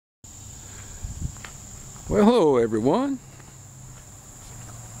Well, hello everyone.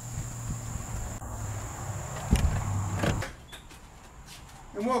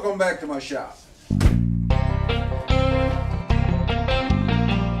 And welcome back to my shop.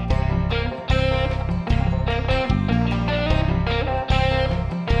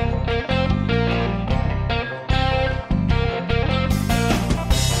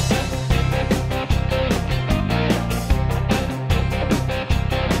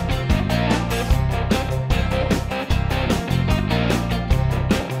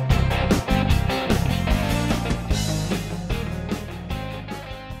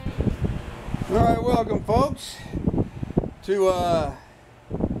 Alright, welcome folks to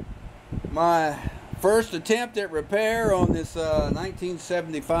my first attempt at repair on this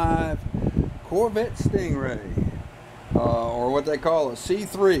 1975 Corvette Stingray, or what they call a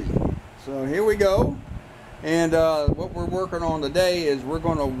C3. So here we go, and what we're working on today is we're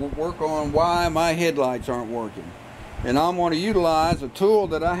going to work on why my headlights aren't working. And I'm going to utilize a tool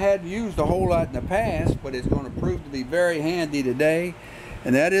that I hadn't used a whole lot in the past, but it's going to prove to be very handy today.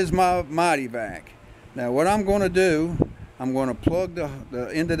 And that is my Mighty Vac. Now what I'm going to do, I'm going to plug the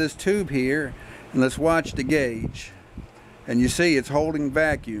into this tube here, and let's watch the gauge. And you see it's holding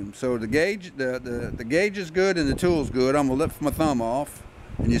vacuum. So the gauge, the gauge is good and the tool's good. I'm going to lift my thumb off,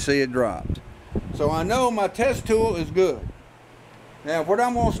 and you see it dropped. So I know my test tool is good. Now what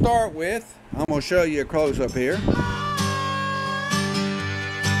I'm going to start with, I'm going to show you a close-up here.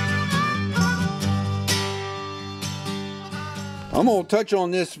 I'm going to touch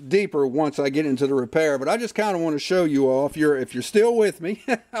on this deeper once I get into the repair, but I just kind of want to show you all, if you're still with me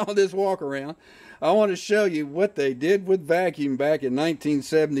on this walk around, I want to show you what they did with vacuum back in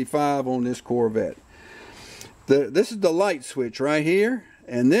 1975 on this Corvette. This is the light switch right here,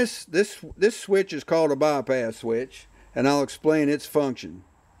 and this switch is called a bypass switch, and I'll explain its function.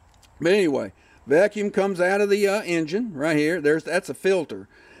 But anyway, vacuum comes out of the engine right here. That's a filter.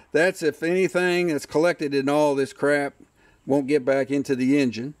 That's if anything that's collected in all this crap won't get back into the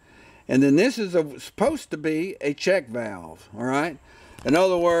engine. And then this is supposed to be a check valve. All right, in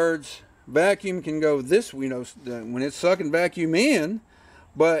other words, vacuum can go this, you know, when it's sucking vacuum in,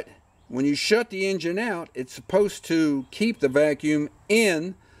 but when you shut the engine out, it's supposed to keep the vacuum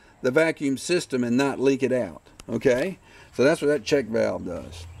in the vacuum system and not leak it out. Okay, so that's what that check valve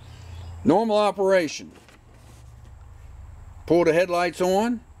does. Normal operation, pull the headlights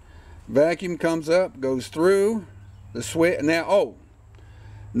on, vacuum comes up, goes through the switch. Now,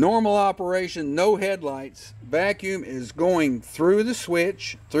 normal operation, no headlights, vacuum is going through the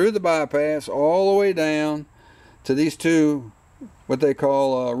switch, through the bypass, all the way down to these two, what they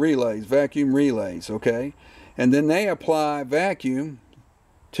call relays, vacuum relays, okay? And then they apply vacuum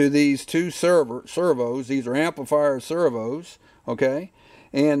to these two servos. These are amplifier servos, okay?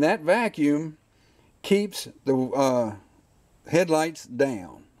 And that vacuum keeps the headlights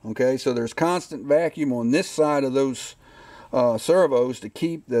down. Okay, so there's constant vacuum on this side of those servos to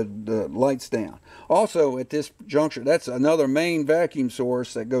keep the lights down. Also, at this juncture, that's another main vacuum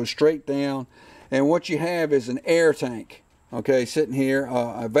source that goes straight down. And what you have is an air tank, okay, sitting here,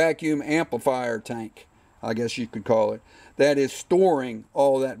 a vacuum amplifier tank, I guess you could call it, that is storing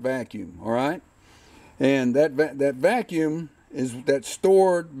all that vacuum, all right? And that vacuum is, that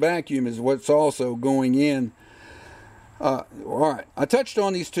stored vacuum is what's also going in. All right, I touched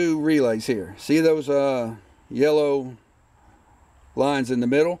on these two relays here. See those yellow lines in the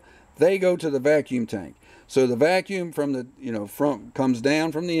middle? They go to the vacuum tank. So the vacuum from the, comes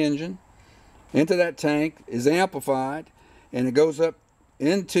down from the engine into that tank, is amplified, and it goes up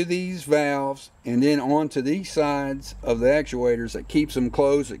into these valves and then onto these sides of the actuators that keeps them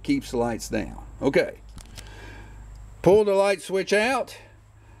closed, that keeps the lights down. Okay, pull the light switch out,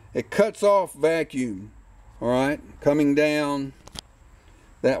 it cuts off vacuum. All right, coming down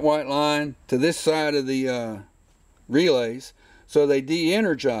that white line to this side of the relays, so they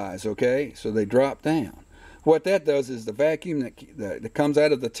de-energize, okay, so they drop down. What that does is the vacuum that comes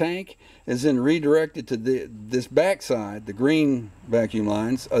out of the tank is then redirected to this backside, the green vacuum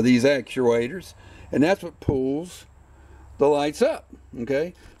lines of these actuators, and that's what pulls the lights up,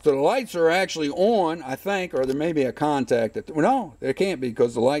 okay? So the lights are actually on, I think, or there may be a contact. Well, no, there can't be,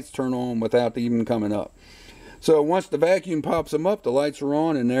 because the lights turn on without even coming up. So once the vacuum pops them up, the lights are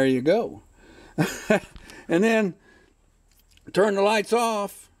on, and there you go. And then turn the lights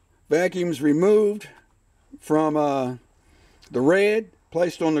off, vacuum's removed from the red,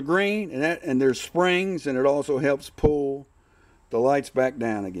 placed on the green, and there's springs, and it also helps pull the lights back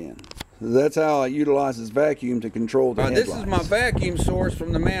down again. So that's how it utilizes vacuum to control the headlights. This is my vacuum source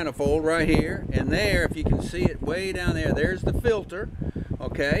from the manifold right here, and there, if you can see it way down there, there's the filter,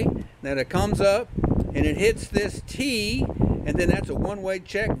 okay? Then it comes up, and it hits this T, and then that's a one-way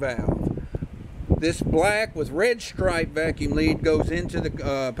check valve. This black with red stripe vacuum lead goes into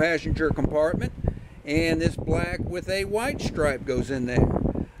the passenger compartment, and this black with a white stripe goes in there.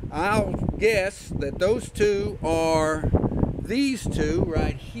 I'll guess that those two are these two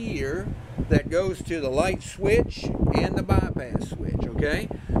right here that goes to the light switch and the bypass switch, okay?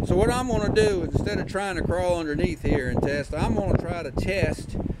 So what I'm going to do, instead of trying to crawl underneath here and test, I'm going to try to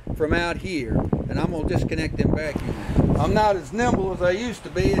test from out here, and I'm going to disconnect them vacuum. I'm not as nimble as I used to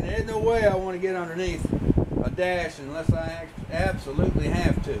be, and there's no way I want to get underneath a dash unless I absolutely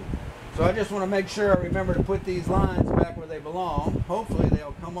have to. So I just want to make sure I remember to put these lines back where they belong. Hopefully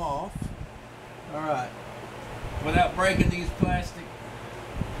they'll come off. All right. Without breaking these plastic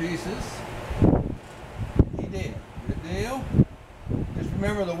pieces. He did. Good deal. Just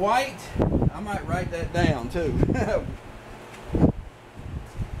remember the white. I might write that down too.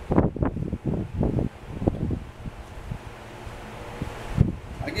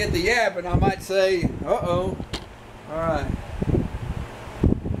 I get the yap and I might say, uh-oh. All right.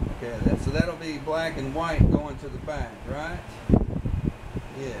 Okay, so that'll be black and white going to the back, right?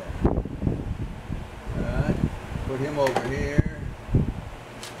 Yeah. All right. Put him over here.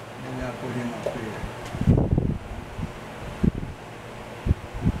 And now put him up here.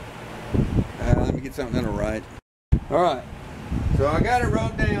 Let me get something that'll write. All right. So I got it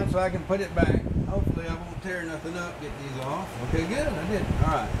wrote down so I can put it back. Hopefully I won't tear nothing up, get these off. Okay, good, I did.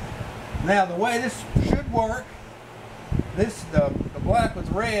 All right. Now the way this should work, the black with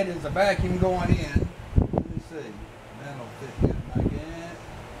red is the vacuum going in. Let me see. That'll fit good like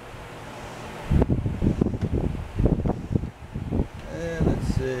that. Let's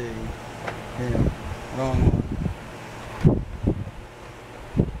see. Yeah, wrong one.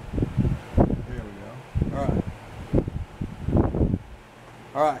 There we go. All right.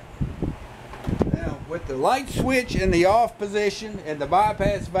 All right. Now, with the light switch in the off position and the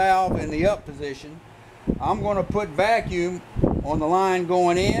bypass valve in the up position, I'm going to put vacuum on the line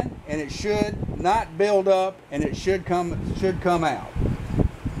going in, and it should not build up, and it should come out.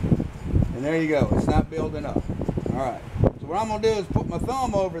 And there you go. It's not building up. All right. So what I'm going to do is put my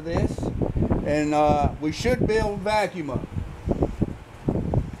thumb over this, and we should build vacuum up.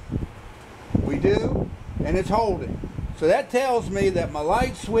 We do, and it's holding. So that tells me that my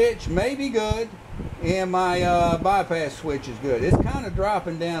light switch may be good, and my bypass switch is good. It's kind of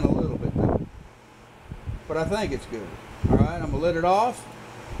dropping down a little bit though, but I think it's good. All right, I'm gonna let it off.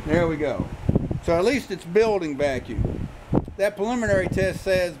 There we go. So at least it's building vacuum. That preliminary test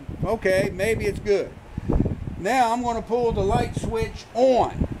says, okay, maybe it's good. Now I'm gonna pull the light switch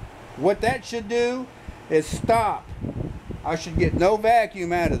on. What that should do is stop. I should get no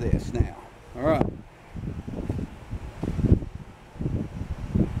vacuum out of this now. All right.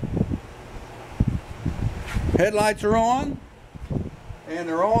 Headlights are on, and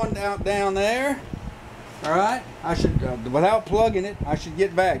they're on down there. All right, I should, without plugging it, I should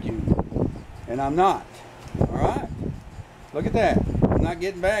get vacuum, and I'm not. All right, look at that. I'm not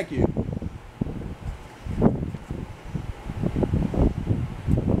getting vacuum.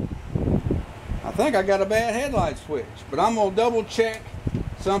 I think I got a bad headlight switch, but I'm gonna double check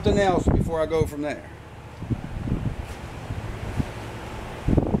something else before I go from there.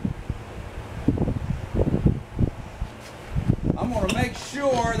 I'm going to make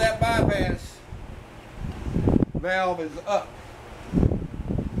sure that bypass valve is up.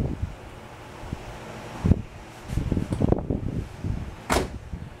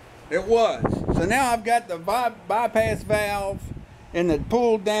 It was. So now I've got the bypass valve in the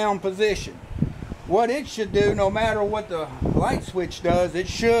pulled down position. What it should do, no matter what the light switch does, it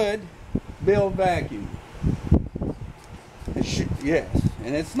should build vacuum. It should, yes,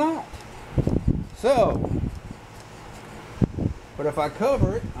 and it's not. So, but if I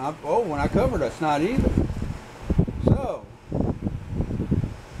cover it, when I cover it, it's not either. So,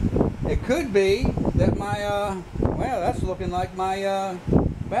 it could be that my, well, that's looking like my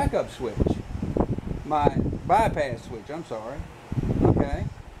backup switch. My bypass switch, I'm sorry. Okay.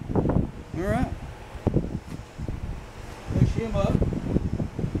 All right. Push him up.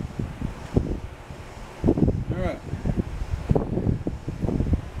 All right.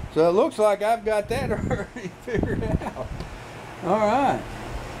 So it looks like I've got that already figured out. All right.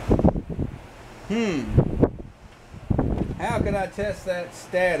 How could I test that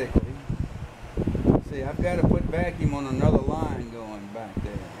statically? See, I've got to put vacuum on another line going back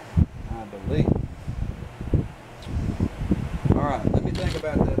there, I believe. All right, let me think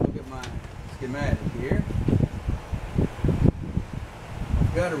about that. Look at my schematic here.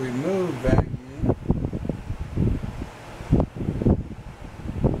 I've got to remove vacuum.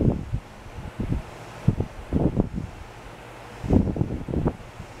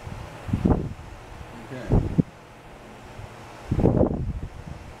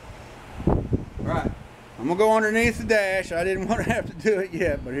 go underneath the dash. I didn't want to have to do it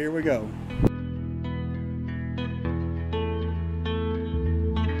yet, but here we go.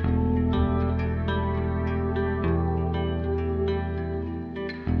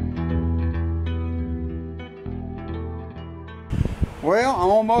 Well,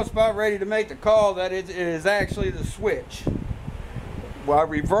 I'm almost about ready to make the call that it is actually the switch. Well, I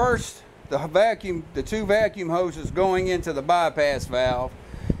reversed the two vacuum hoses going into the bypass valve,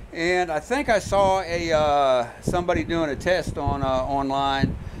 and I think I saw somebody doing a test on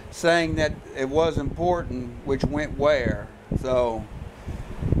online saying that it was important which went where. So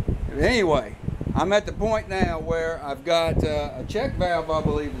anyway, I'm at the point now where I've got a check valve I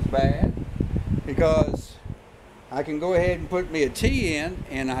believe is bad, because I can go ahead and put me a T in,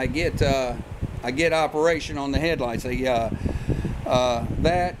 and I get operation on the headlights. That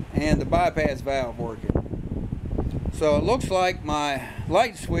and the bypass valve working. So it looks like my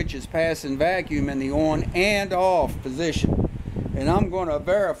light switch is passing vacuum in the on and off position, and I'm going to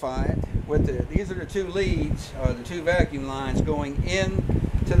verify it with these are the two leads, the two vacuum lines going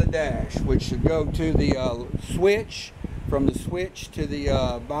in to the dash, which should go to the switch. From the switch to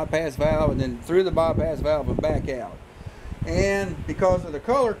the bypass valve, and then through the bypass valve and back out. And because of the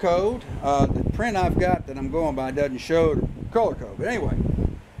color code, the print I've got that I'm going by doesn't show the color code. But anyway,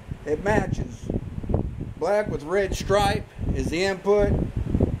 it matches. Black with red stripe is the input.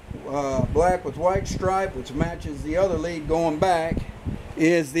 Black with white stripe, which matches the other lead going back,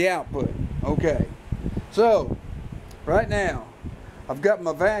 is the output. Okay. So, right now, I've got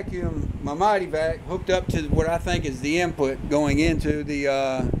my vacuum, my Mighty Vac, hooked up to what I think is the input going into the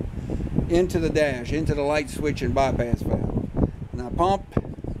dash, into the light switch and bypass valve. And I pump.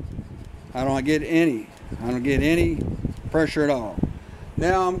 I don't get any pressure at all.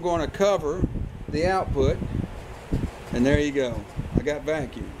 Now I'm going to cover the output, and there you go. I got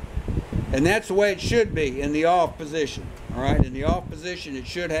vacuum, and that's the way it should be in the off position. All right, in the off position, it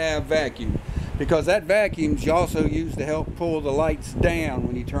should have vacuum, because that vacuum's also used to help pull the lights down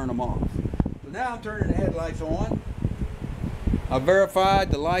when you turn them off. So now I'm turning the headlights on. I verified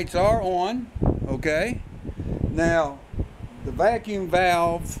the lights are on. Okay. Now the vacuum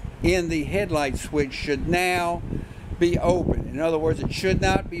valve in the headlight switch should now be open. In other words, it should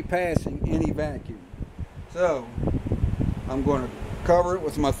not be passing any vacuum. So I'm going to cover it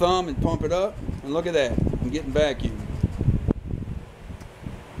with my thumb and pump it up, and look at that, I'm getting vacuum.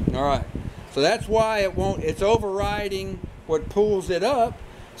 All right. So that's why it won't, it's overriding what pulls it up,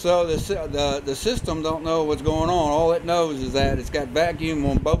 so the system don't know what's going on. All it knows is that it's got vacuum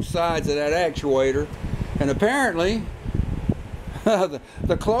on both sides of that actuator, and apparently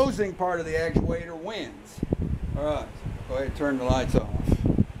the closing part of the actuator wins. All right, go ahead and turn the lights off.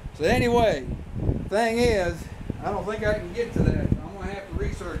 So anyway, thing is, I don't think I can get to that. I'm going to have to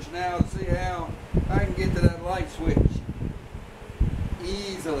research now to see how I can get to that light switch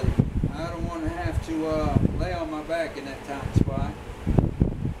easily. I don't want to have to lay on my back in that tight spot.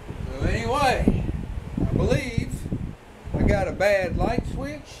 So anyway, I believe I got a bad light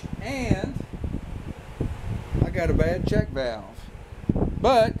switch and I got a bad check valve.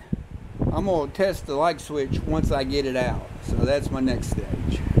 But I'm going to test the light switch once I get it out. So that's my next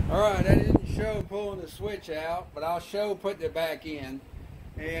stage. Alright, I didn't show pulling the switch out, but I'll show putting it back in.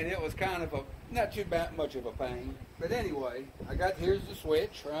 And it was kind of not too much of a pain. But anyway, here's the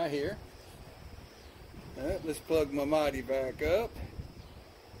switch right here. Alright, let's plug my Mighty back up.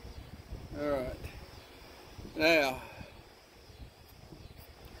 Alright. Now,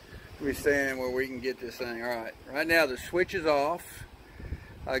 we stand where we can get this thing. Alright, right now the switch is off.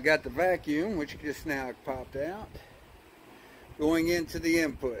 I got the vacuum, which just now popped out, going into the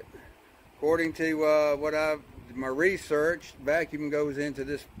input. According to my research, vacuum goes into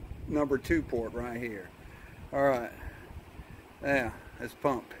this number 2 port right here. Alright, now let's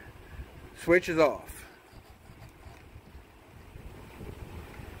pump. Switch is off.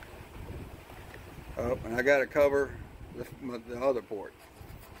 Oh, and I got to cover the other port.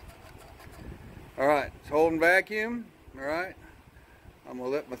 Alright, it's holding vacuum. Alright, I'm going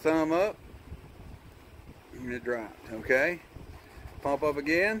to let my thumb up and it dropped. Okay, pump up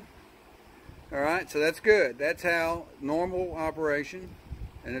again. Alright, so that's good. That's how normal operation,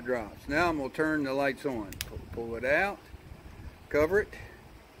 and it drops. Now I'm going to turn the lights on. Pull it out, cover it,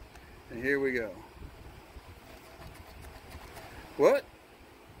 and here we go. What?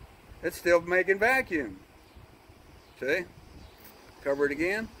 It's still making vacuum. See? Cover it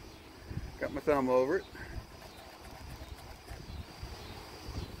again. Got my thumb over it.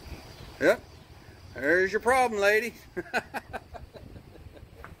 Yep. There's your problem, lady.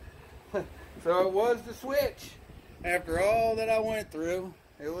 So it was the switch. After all that I went through,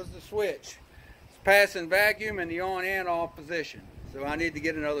 it was the switch. passing vacuum in the on and off position. So I need to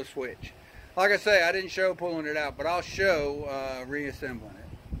get another switch. Like I say, I didn't show pulling it out, but I'll show reassembling it.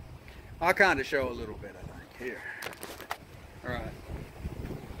 I'll kind of show a little bit, I think. Here. All right.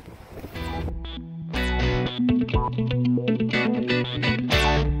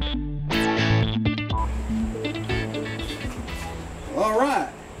 All right.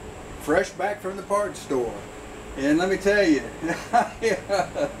 Fresh back from the parts store. And let me tell you,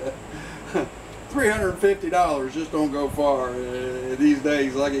 $350 just don't go far these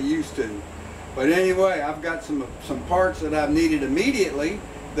days like it used to. But anyway, I've got some parts that I've needed immediately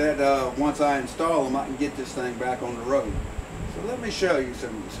that once I install them, I can get this thing back on the road. So let me show you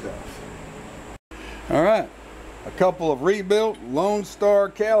some of the stuff. All right, a couple of rebuilt Lone Star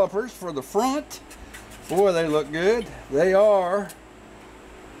calipers for the front. Boy, they look good. They are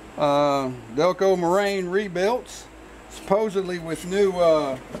Delco Moraine rebuilts, supposedly with new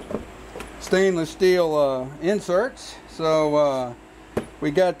stainless steel inserts. So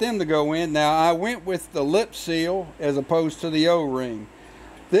we got them to go in. Now I went with the lip seal as opposed to the O-ring.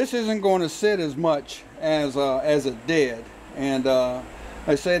 This isn't going to sit as much as it did, and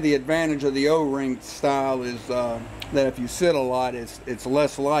I say the advantage of the O-ring style is that if you sit a lot, it's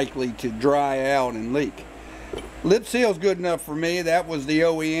less likely to dry out and leak. Lip seal is good enough for me. That was the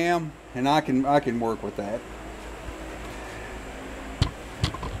OEM, and I can work with that.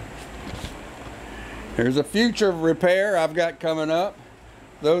 Here's a future repair I've got coming up.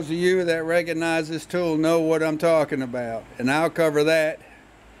 Those of you that recognize this tool know what I'm talking about, and I'll cover that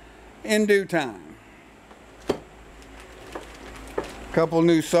in due time. A couple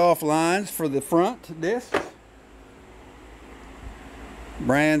new soft lines for the front discs.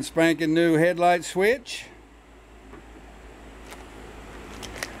 Brand spanking new headlight switch.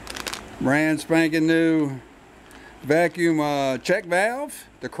 Brand spanking new vacuum check valve,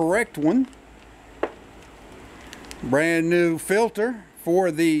 the correct one. Brand new filter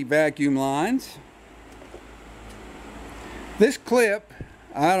for the vacuum lines. This clip,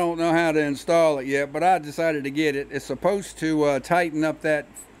 I don't know how to install it yet, but I decided to get it. It's supposed to tighten up that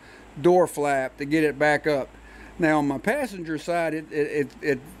door flap to get it back up. Now on my passenger side,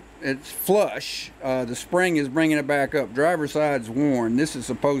 it's flush. The spring is bringing it back up. Driver's side's worn. This is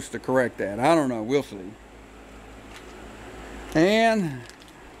supposed to correct that. I don't know. We'll see. And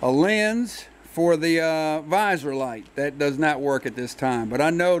a lens for the visor light. That does not work at this time, but I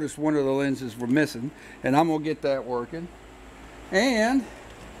noticed one of the lenses were missing, and I'm gonna get that working. And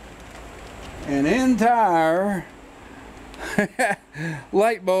an entire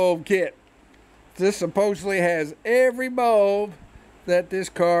light bulb kit. This supposedly has every bulb that this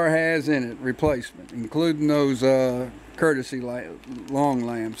car has in it, replacement, including those courtesy light, long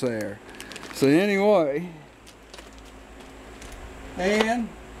lamps there. So anyway, and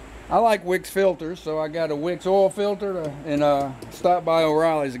I like Wix filters, so I got a Wix oil filter, and stopped by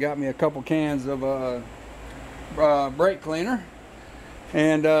O'Reilly's and got me a couple cans of brake cleaner.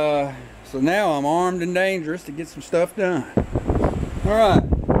 And so now I'm armed and dangerous to get some stuff done. All right,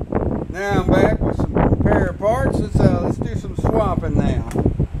 now I'm back with some pair of parts. Let's do some swapping now.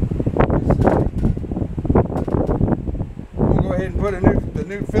 We'll go ahead and put the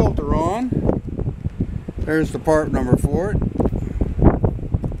new filter on. There's the part number for it.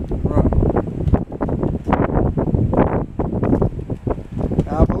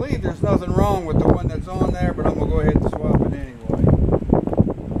 Now, I believe there's nothing wrong with the one that's on there, but I'm gonna go ahead and swap it anyway.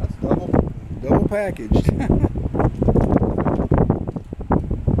 That's double packaged. I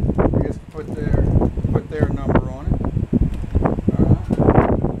guess put their number on it. All right.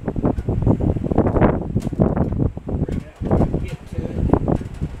 Get to it.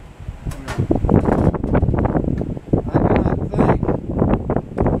 I do not think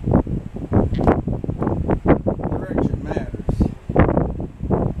direction matters.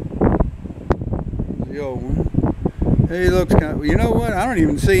 The old one. He looks kind of, you know what? I don't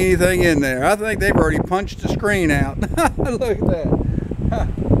even see anything in there. I think they've already punched the screen out. Look at that.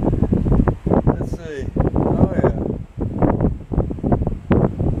 Let's see. Oh yeah.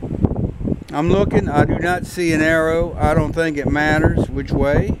 I'm looking. I do not see an arrow. I don't think it matters which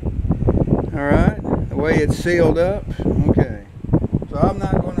way. All right. The way it's sealed up. Okay. So I'm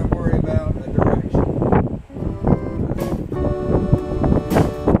not going to worry about the direction.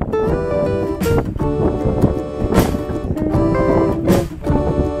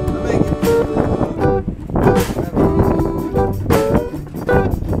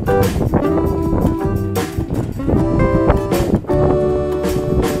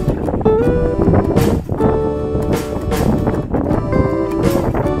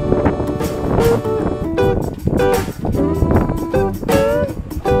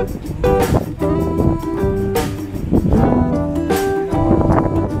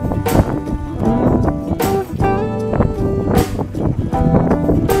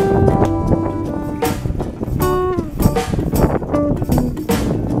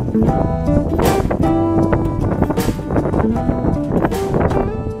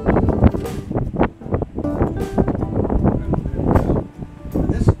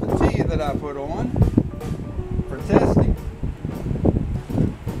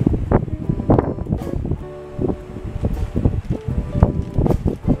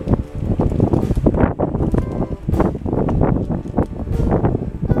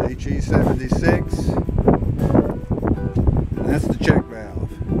 76. And that's the check valve.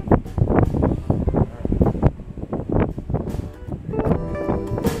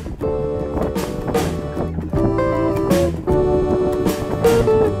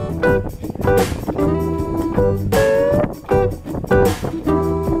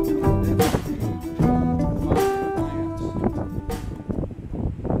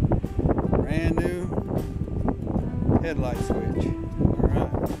 Brand new headlight switch.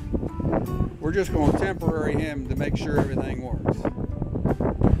 Alright. We're just going to temporary him to make sure everything works.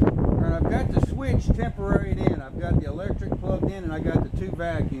 Alright, I've got the switch temporaried in. I've got the electric plugged in and I got the 2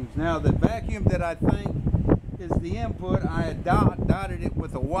 vacuums. Now the vacuum that I think is the input, I had dotted it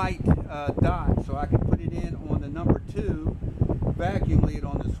with a white dot so I could put it in on the number 2 vacuum lead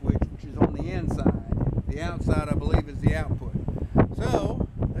on the switch, which is on the inside. The outside, I believe, is the output. So,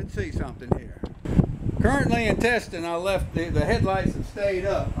 let's see something here. Currently in testing, I left the headlights that stayed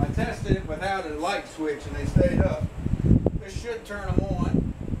up. I tested it without a light switch and they stayed up. This should turn them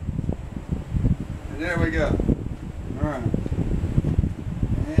on. And there we go. Alright.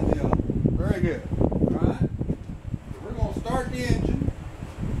 And very good. Alright. So we're going to start the engine.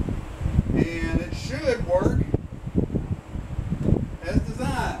 And it should work as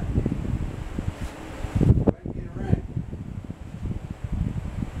designed.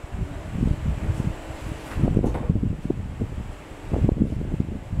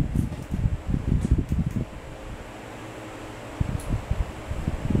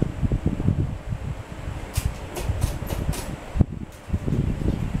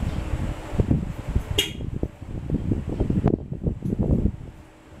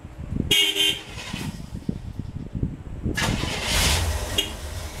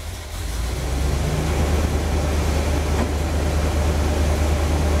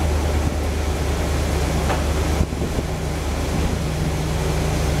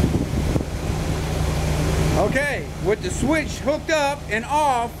 Okay, with the switch hooked up and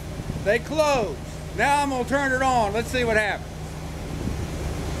off, they close. Now I'm going to turn it on. Let's see what happens.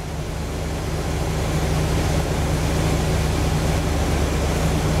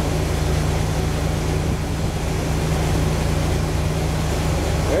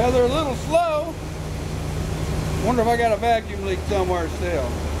 Well, they're a little slow. Wonder if I got a vacuum leak somewhere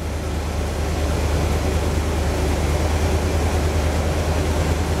still.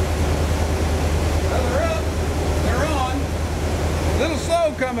 Little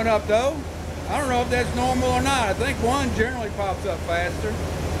slow coming up though. I don't know if that's normal or not. I think one generally pops up faster.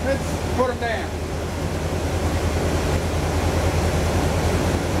 Let's put them down.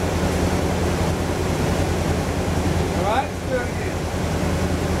 All right, let's do it again.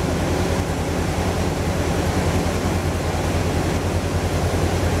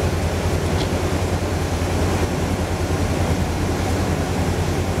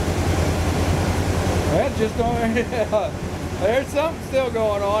 That just don't. There's something still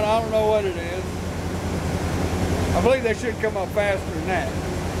going on. I don't know what it is. I believe they should come up faster than that.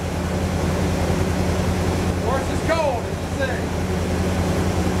 Of course, it's cold, as you see.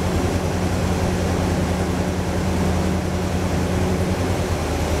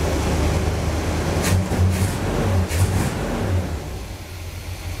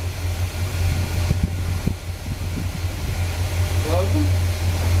 Close them.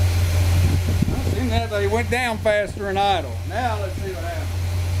 They went down faster than idle. Now let's see what happens.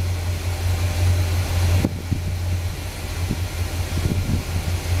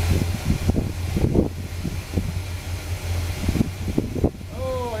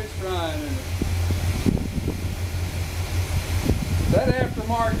 Oh, it's trying. That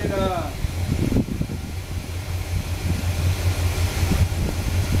aftermarket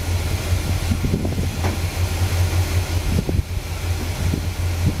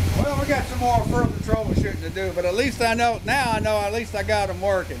we got some more further troubleshooting to do, but at least I know, now I know at least I got them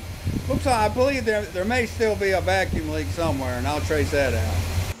working. Looks like, I believe there may still be a vacuum leak somewhere, and I'll trace that out.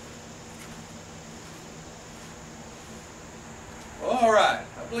 Well, all right,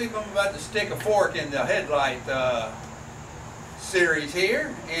 I believe I'm about to stick a fork in the headlight series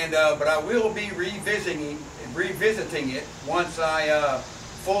here, and but I will be revisiting it once I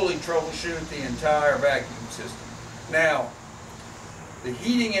fully troubleshoot the entire vacuum system. Now, the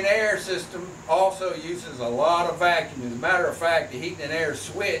heating and air system also uses a lot of vacuum. As a matter of fact, the heating and air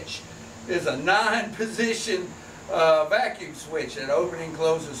switch is a 9-position vacuum switch that opens and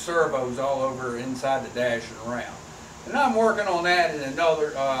closes servos all over inside the dash and around. And I'm working on that in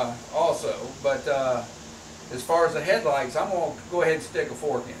another also, but as far as the headlights, I'm going to go ahead and stick a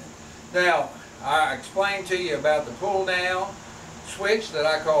fork in it. Now, I explained to you about the pull down switch that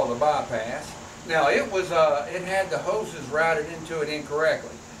I call the bypass. Now it was it had the hoses routed into it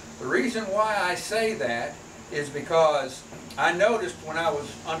incorrectly. The reason why I say that is because I noticed when I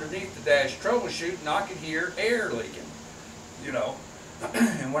was underneath the dash troubleshooting, I could hear air leaking, you know.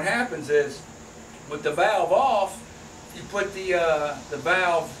 And what happens is, with the valve off, you put the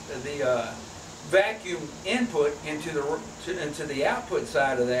vacuum input into the output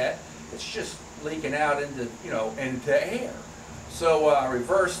side of that. It's just leaking out into, you know, into air. So I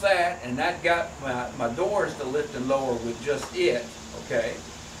reversed that, and that got my doors to lift and lower with just it. Okay,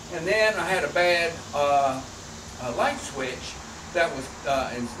 and then I had a bad light switch that was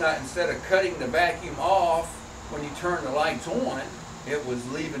instead of cutting the vacuum off when you turn the lights on, it was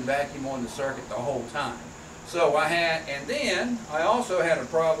leaving vacuum on the circuit the whole time. So and then I also had a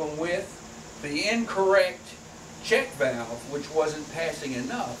problem with the incorrect check valve, which wasn't passing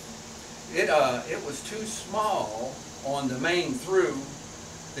enough. It was too small on the main through,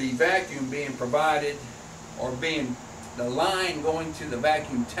 the vacuum being provided, or the line going to the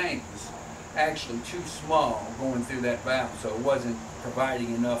vacuum tank was actually too small going through that valve, so it wasn't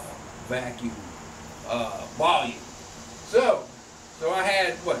providing enough vacuum volume. So I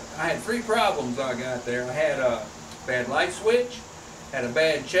had three problems I got there. I had a bad light switch, had a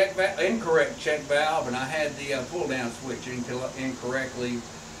bad incorrect check valve, and I had the pull down switch incorrectly,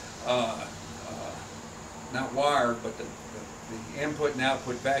 not wired, but the input and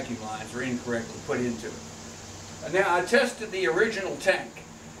output vacuum lines were incorrectly put into it. Now I tested the original tank,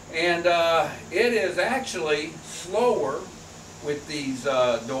 and it is actually slower with these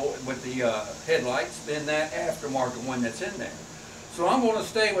headlights than that aftermarket one that's in there. So I'm going to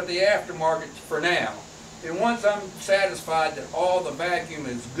stay with the aftermarket for now. And once I'm satisfied that all the vacuum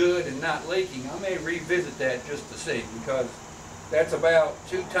is good and not leaking, I may revisit that just to see, because that's about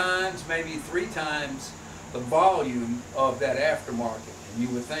 2 times, maybe 3 times the volume of that aftermarket. And you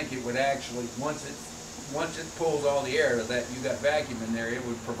would think it would actually, once it pulls all the air that you got vacuum in there, it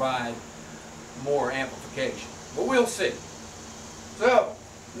would provide more amplification. But we'll see. So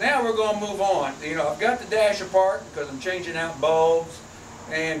now we're going to move on. You know, I've got the dash apart because I'm changing out bulbs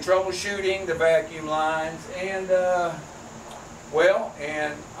and troubleshooting the vacuum lines, and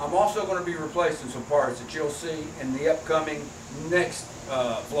and I'm also going to be replacing some parts that you'll see in the upcoming next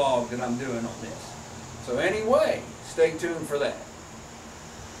vlog that I'm doing on this. So anyway, stay tuned for that.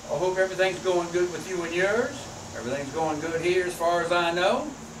 I hope everything's going good with you and yours. Everything's going good here as far as I know.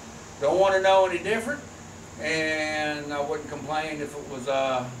 Don't want to know any different, and I wouldn't complain if it was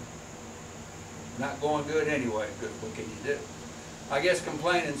not going good anyway, because what can you do? I guess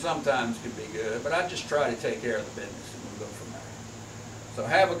complaining sometimes could be good, but I just try to take care of the business and we'll go from there. So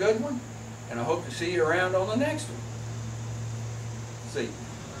have a good one, and I hope to see you around on the next one. See you.